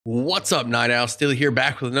What's up, Night Owl? Still here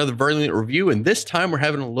back with another Virulent review, and this time we're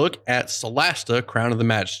having a look at Solasta, Crown of the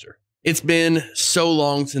Magister. It's been so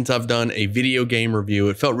long since I've done a video game review.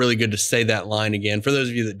 It felt really good to say that line again. For those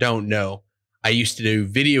of you that don't know, I used to do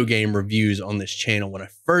video game reviews on this channel when I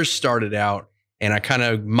first started out, and I kind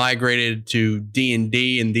of migrated to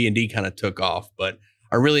D&D, and D&D kind of took off, but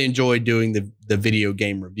I really enjoyed doing the video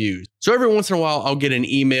game reviews. So every once in a while, I'll get an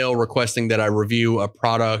email requesting that I review a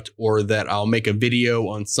product or that I'll make a video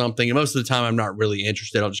on something. And most of the time, I'm not really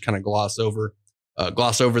interested. I'll just kind of gloss over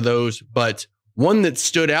those. But one that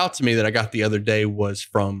stood out to me that I got the other day was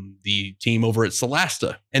from the team over at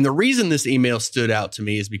Solasta. And the reason this email stood out to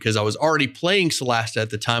me is because I was already playing Solasta at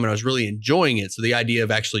the time and I was really enjoying it. So the idea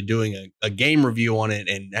of actually doing a game review on it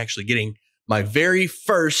and actually getting my very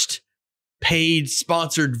first paid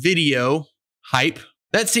sponsored video hype,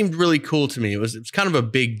 that seemed really cool to me. It was kind of a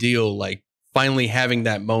big deal, like finally having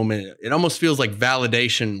that moment. It almost feels like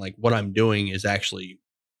validation, like what I'm doing is actually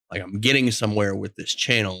like I'm getting somewhere with this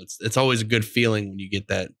channel. It's always a good feeling when you get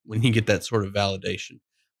that sort of validation.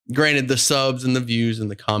 Granted, the subs and the views and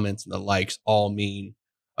the comments and the likes all mean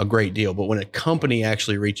a great deal, but when a company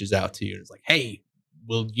actually reaches out to you and is like, hey,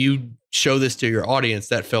 will you show this to your audience?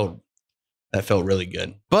 That felt really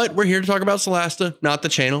good. But we're here to talk about Solasta, not the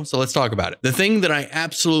channel, so let's talk about it. The thing that I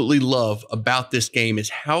absolutely love about this game is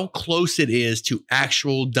how close it is to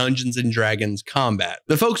actual Dungeons & Dragons combat.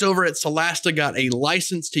 The folks over at Solasta got a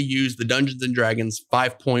license to use the Dungeons & Dragons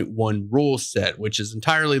 5.1 rule set, which is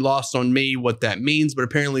entirely lost on me what that means, but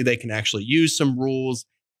apparently they can actually use some rules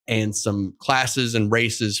and some classes and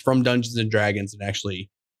races from Dungeons & Dragons and actually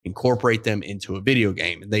incorporate them into a video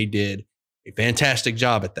game, and they did a fantastic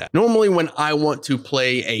job at that. Normally, when I want to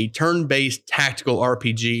play a turn-based tactical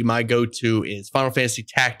RPG, my go-to is Final Fantasy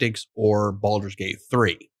Tactics or Baldur's Gate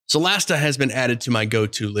 3. Solasta has been added to my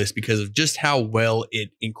go-to list because of just how well it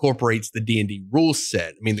incorporates the D&D rule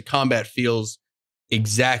set. I mean, the combat feels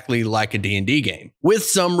exactly like a D&D game, with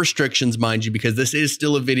some restrictions, mind you, because this is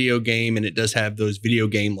still a video game and it does have those video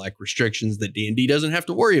game-like restrictions that D&D doesn't have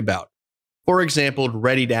to worry about. For example,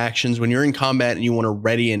 readied actions. When you're in combat and you want to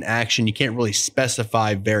ready an action, you can't really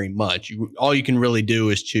specify very much. All you can really do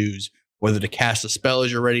is choose whether to cast a spell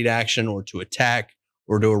as your readied action or to attack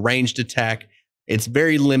or do a ranged attack. It's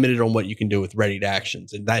very limited on what you can do with readied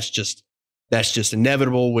actions. And that's just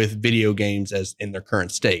inevitable with video games as in their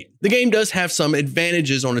current state. The game does have some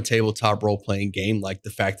advantages on a tabletop role-playing game, like the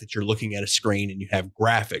fact that you're looking at a screen and you have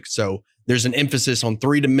graphics. So there's an emphasis on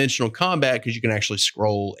three-dimensional combat because you can actually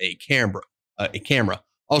scroll a camera.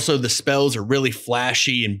 Also, the spells are really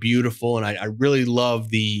flashy and beautiful, and I really love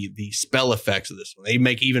the spell effects of this one. They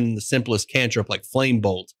make even the simplest cantrip like Flame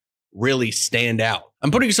Bolt really stand out.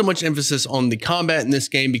 I'm putting so much emphasis on the combat in this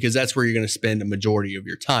game because that's where you're going to spend a majority of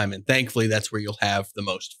your time, and thankfully that's where you'll have the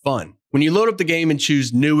most fun. When you load up the game and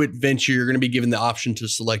choose New Adventure, you're going to be given the option to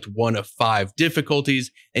select one of 5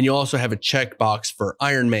 difficulties, and you also have a checkbox for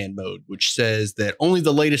Iron Man mode, which says that only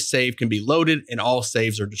the latest save can be loaded and all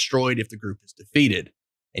saves are destroyed if the group is defeated,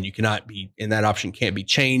 and that option can't be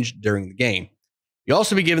changed during the game. You'll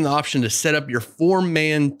also be given the option to set up your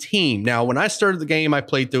 4-man team. Now, when I started the game, I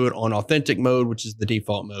played through it on authentic mode, which is the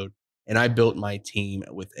default mode, and I built my team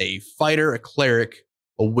with a fighter, a cleric,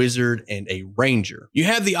 a wizard, and a ranger. You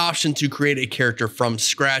have the option to create a character from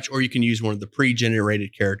scratch, or you can use one of the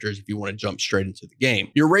pre-generated characters if you want to jump straight into the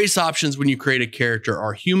game. Your race options when you create a character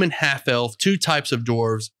are human, half-elf, 2 types of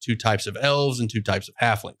dwarves, 2 types of elves, and 2 types of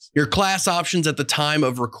halflings. Your class options at the time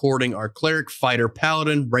of recording are cleric, fighter,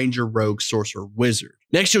 paladin, ranger, rogue, sorcerer, wizard.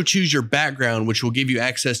 Next, you'll choose your background, which will give you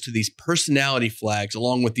access to these personality flags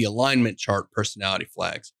along with the alignment chart personality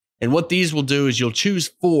flags. And what these will do is you'll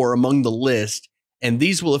choose 4 among the list, and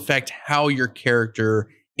these will affect how your character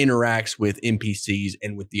interacts with NPCs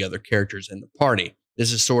and with the other characters in the party.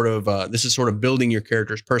 This is sort of building your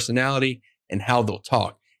character's personality and how they'll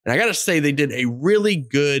talk. And I got to say, they did a really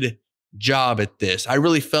good job at this. I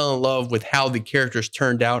really fell in love with how the characters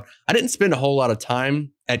turned out. I didn't spend a whole lot of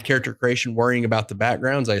time at character creation worrying about the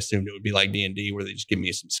backgrounds. I assumed it would be like D&D where they just give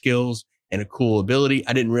me some skills and a cool ability.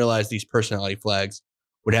 I didn't realize these personality flags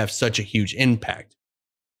would have such a huge impact.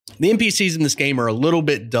 The NPCs in this game are a little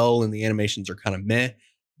bit dull and the animations are kind of meh,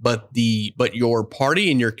 but your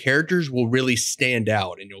party and your characters will really stand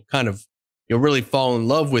out, and you'll really fall in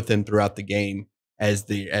love with them throughout the game as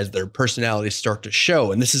their personalities start to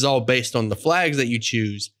show. And this is all based on the flags that you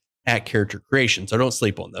choose at character creation, so don't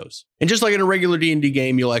sleep on those. And just like in a regular D&D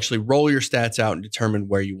game, you'll actually roll your stats out and determine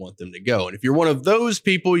where you want them to go. And if you're one of those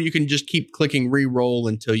people, you can just keep clicking re-roll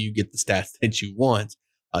until you get the stats that you want.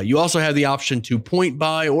 You also have the option to point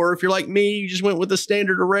buy, or if you're like me, you just went with the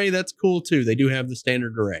standard array, that's cool too. They do have the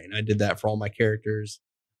standard array, and I did that for all my characters.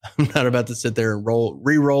 I'm not about to sit there and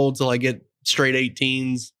re-roll till I get straight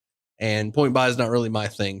 18s, and point buy is not really my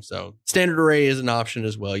thing. So standard array is an option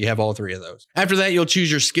as well. You have all three of those. After that, you'll choose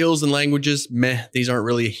your skills and languages. Meh, these aren't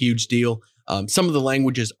really a huge deal. Some of the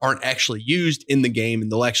languages aren't actually used in the game,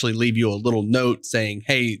 and they'll actually leave you a little note saying,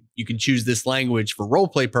 hey, you can choose this language for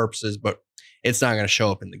roleplay purposes, but it's not going to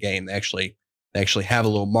show up in the game. They actually have a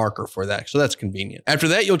little marker for that, so that's convenient. After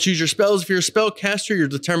that, you'll choose your spells. If you're a spellcaster, you'll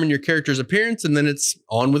determine your character's appearance, and then it's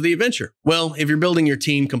on with the adventure. Well, if you're building your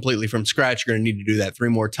team completely from scratch, you're going to need to do that 3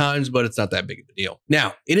 more times, but it's not that big of a deal.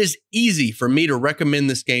 Now, it is easy for me to recommend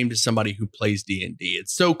this game to somebody who plays D&D. It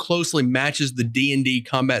so closely matches the D&D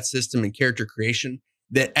combat system and character creation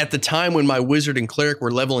that at the time when my wizard and cleric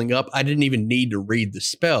were leveling up, I didn't even need to read the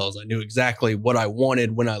spells. I knew exactly what I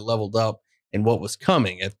wanted when I leveled up and what was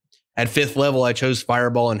coming. At 5th level, I chose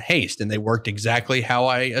Fireball and Haste, and they worked exactly how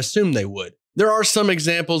I assumed they would. There are some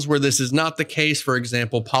examples where this is not the case. For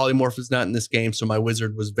example, Polymorph is not in this game, so my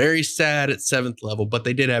wizard was very sad at 7th level, but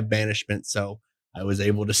they did have Banishment, so I was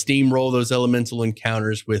able to steamroll those elemental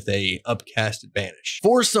encounters with a upcasted Banish.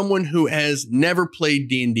 For someone who has never played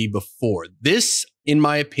D&D before, this, in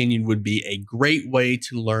my opinion, would be a great way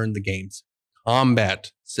to learn the game's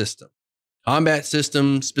combat system. Combat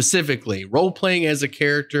system specifically, role-playing as a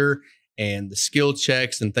character and the skill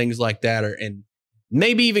checks and things like that, and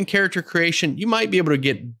maybe even character creation. You might be able to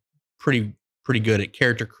get pretty good at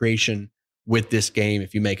character creation with this game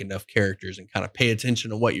if you make enough characters and kind of pay attention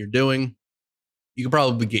to what you're doing. You can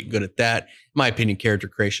probably get good at that. In my opinion, character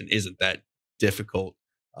creation isn't that difficult,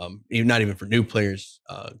 not even for new players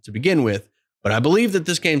to begin with. But I believe that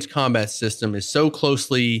this game's combat system is so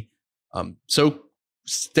closely,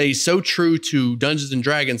 stays so true to Dungeons and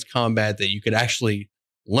Dragons combat that you could actually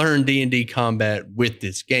learn D&D combat with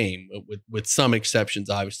this game, with some exceptions.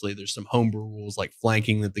 Obviously, there's some homebrew rules like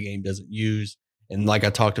flanking that the game doesn't use, and like I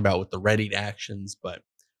talked about with the readied actions. But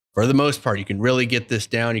for the most part, you can really get this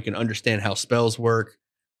down. You can understand how spells work.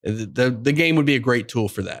 The game would be a great tool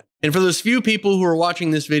for that. And for those few people who are watching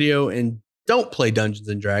this video and don't play Dungeons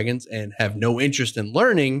and Dragons and have no interest in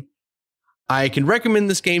learning, I can recommend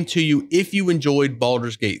this game to you if you enjoyed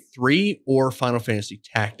Baldur's Gate 3 or Final Fantasy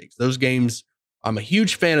Tactics. Those games, I'm a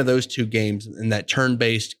huge fan of those 2 games and that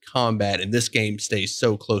turn-based combat, and this game stays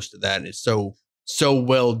so close to that and is so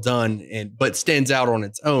well done, but stands out on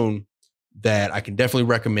its own, that I can definitely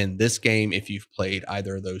recommend this game if you've played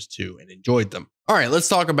either of those 2 and enjoyed them. All right, let's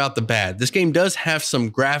talk about the bad. This game does have some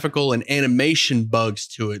graphical and animation bugs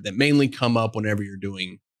to it that mainly come up whenever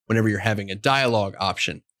you're having a dialogue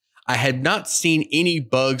option. I had not seen any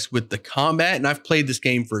bugs with the combat, and I've played this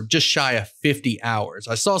game for just shy of 50 hours.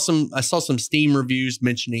 I saw some Steam reviews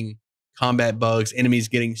mentioning combat bugs, enemies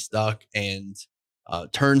getting stuck, and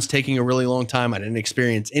turns taking a really long time. I didn't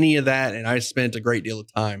experience any of that, and I spent a great deal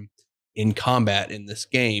of time in combat in this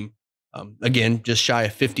game. Again, just shy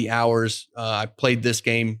of 50 hours. I played this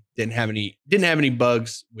game, didn't have any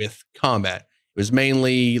bugs with combat. It was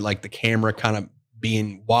mainly like the camera kind of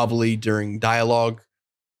being wobbly during dialogue,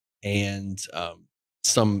 and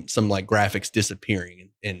some like graphics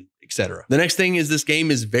disappearing and etc. The next thing is this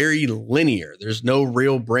game is very linear. There's no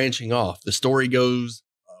real branching off. The story goes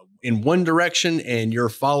in one direction and you're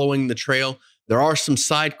following the trail. There are some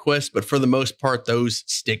side quests, but for the most part, those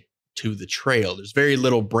stick to the trail. There's very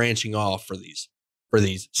little branching off for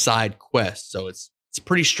these side quests. So it's a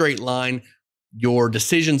pretty straight line. Your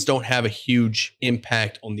decisions don't have a huge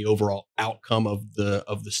impact on the overall outcome of the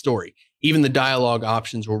story. Even the dialogue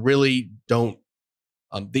options will really don't,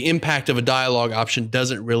 the impact of a dialogue option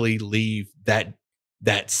doesn't really leave that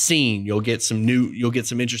scene. You'll get some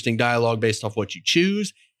interesting dialogue based off what you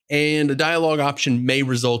choose. And a dialogue option may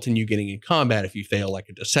result in you getting in combat if you fail like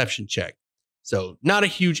a deception check. So not a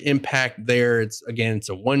huge impact there. It's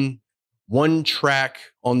a one track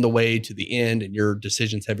on the way to the end, and your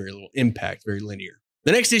decisions have very little impact, very linear.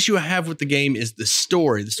 The next issue I have with the game is the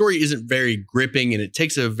story. The story isn't very gripping, and it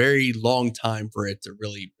takes a very long time for it to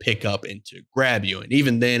really pick up and to grab you. And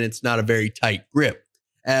even then, it's not a very tight grip.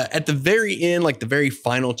 At the very end, like the very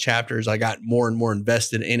final chapters, I got more and more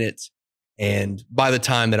invested in it. And by the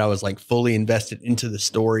time that I was like fully invested into the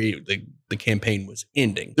story, the campaign was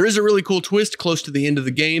ending. There is a really cool twist close to the end of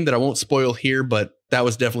the game that I won't spoil here, but that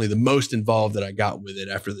was definitely the most involved that I got with it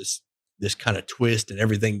after this kind of twist and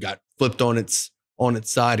everything got flipped on its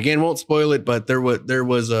side. Again, won't spoil it, but there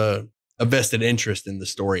was a vested interest in the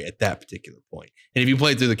story at that particular point. And if you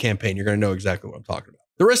played through the campaign, you're going to know exactly what I'm talking about.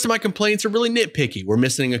 The rest of my complaints are really nitpicky. We're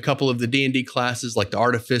missing a couple of the D&D classes like the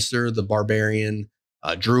Artificer, the Barbarian,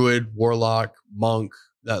 Druid, Warlock, Monk.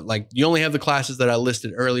 Like you only have the classes that I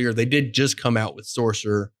listed earlier. They did just come out with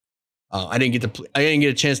Sorcerer. I didn't get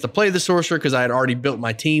a chance to play the Sorcerer because I had already built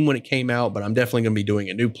my team when it came out, but I'm definitely going to be doing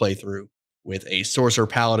a new playthrough with a Sorcerer,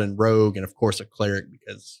 Paladin, Rogue, and of course a Cleric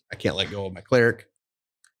because I can't let go of my Cleric.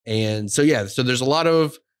 And so, yeah, so there's a lot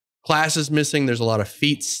of classes missing. There's a lot of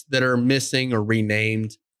feats that are missing or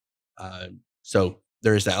renamed. So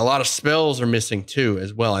there's that. A lot of spells are missing too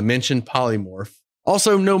as well. I mentioned Polymorph.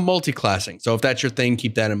 Also, no multi-classing. So if that's your thing,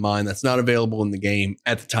 keep that in mind. That's not available in the game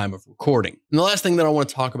at the time of recording. And the last thing that I want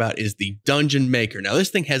to talk about is the Dungeon Maker. Now,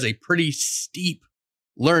 this thing has a pretty steep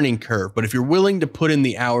learning curve, but if you're willing to put in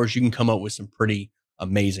the hours, you can come up with some pretty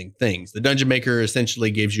amazing things. The Dungeon Maker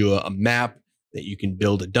essentially gives you a map that you can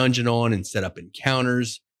build a dungeon on and set up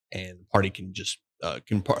encounters, and the party can just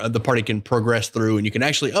the party can progress through, and you can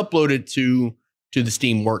actually upload it to the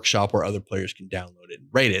Steam Workshop where other players can download it and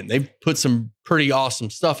rate it. And they've put some pretty awesome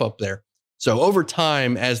stuff up there. So over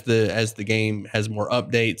time, as the game has more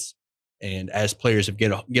updates and as players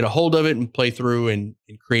get a hold of it and play through and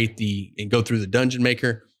go through the Dungeon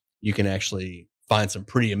Maker, you can actually find some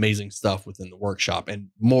pretty amazing stuff within the workshop and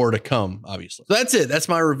more to come, obviously. So that's it. That's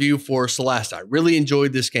my review for Solasta. I really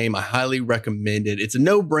enjoyed this game. I highly recommend it. It's a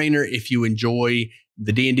no-brainer if you enjoy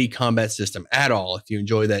the D&D combat system at all. If you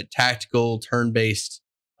enjoy that tactical, turn-based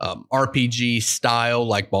RPG style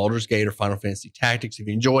like Baldur's Gate or Final Fantasy Tactics, if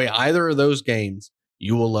you enjoy either of those games,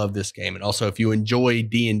 you will love this game. And also, if you enjoy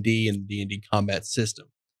D&D and the D&D combat system,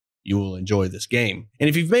 you will enjoy this game. And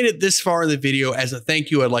if you've made it this far in the video, as a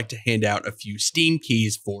thank you, I'd like to hand out a few Steam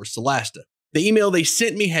keys for Solasta. The email they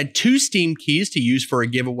sent me had 2 Steam keys to use for a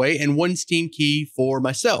giveaway and 1 Steam key for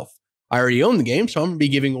myself. I already own the game, so I'm going to be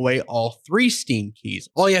giving away all 3 Steam keys.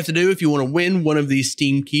 All you have to do if you want to win one of these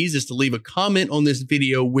Steam keys is to leave a comment on this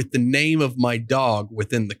video with the name of my dog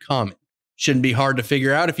within the comment. Shouldn't be hard to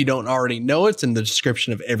figure out if you don't already know. It's in the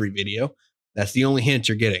description of every video. That's the only hint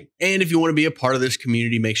you're getting. And if you want to be a part of this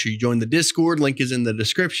community, make sure you join the Discord. Link is in the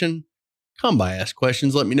description. Come by, ask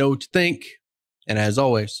questions, let me know what you think. And as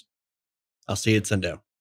always, I'll see you at sundown.